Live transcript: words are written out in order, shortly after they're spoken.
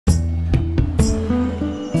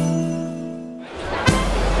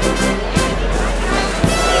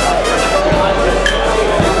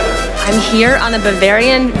here on the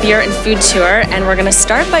Bavarian beer and food tour, and we're gonna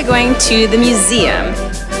start by going to the museum.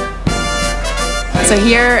 So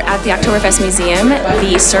here at the Oktoberfest Museum,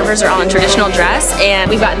 the servers are all in traditional dress, and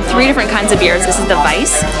we've gotten 3 different kinds of beers. This is the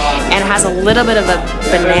Weiss, and it has a little bit of a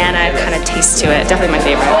banana kind of taste to it. Definitely my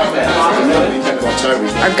favorite.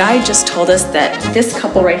 Our guide just told us that this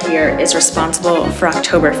couple right here is responsible for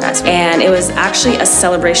Oktoberfest, and it was actually a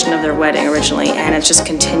celebration of their wedding originally, and it's just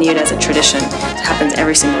continued as a tradition. It happens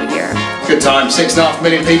every single year. Good time. 6.5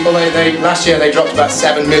 million people. Last year they dropped about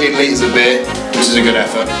 7 million litres of beer, which is a good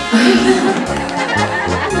effort.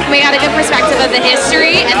 We got a good perspective of the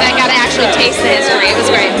history, and then got to actually taste the history. It was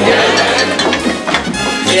great.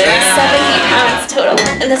 70 pounds total,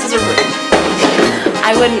 and this is a room.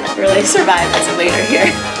 I wouldn't really survive as a waiter here.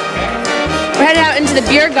 We're headed out into the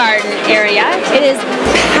beer garden area. It is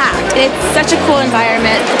packed. It's such a cool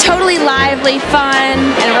environment. Totally lively, fun,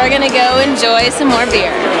 and we're gonna go enjoy some more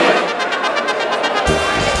beer.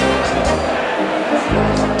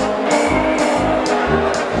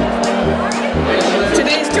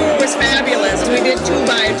 Today's tour was fabulous. We did 2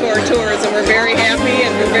 Viator tours and we're very happy.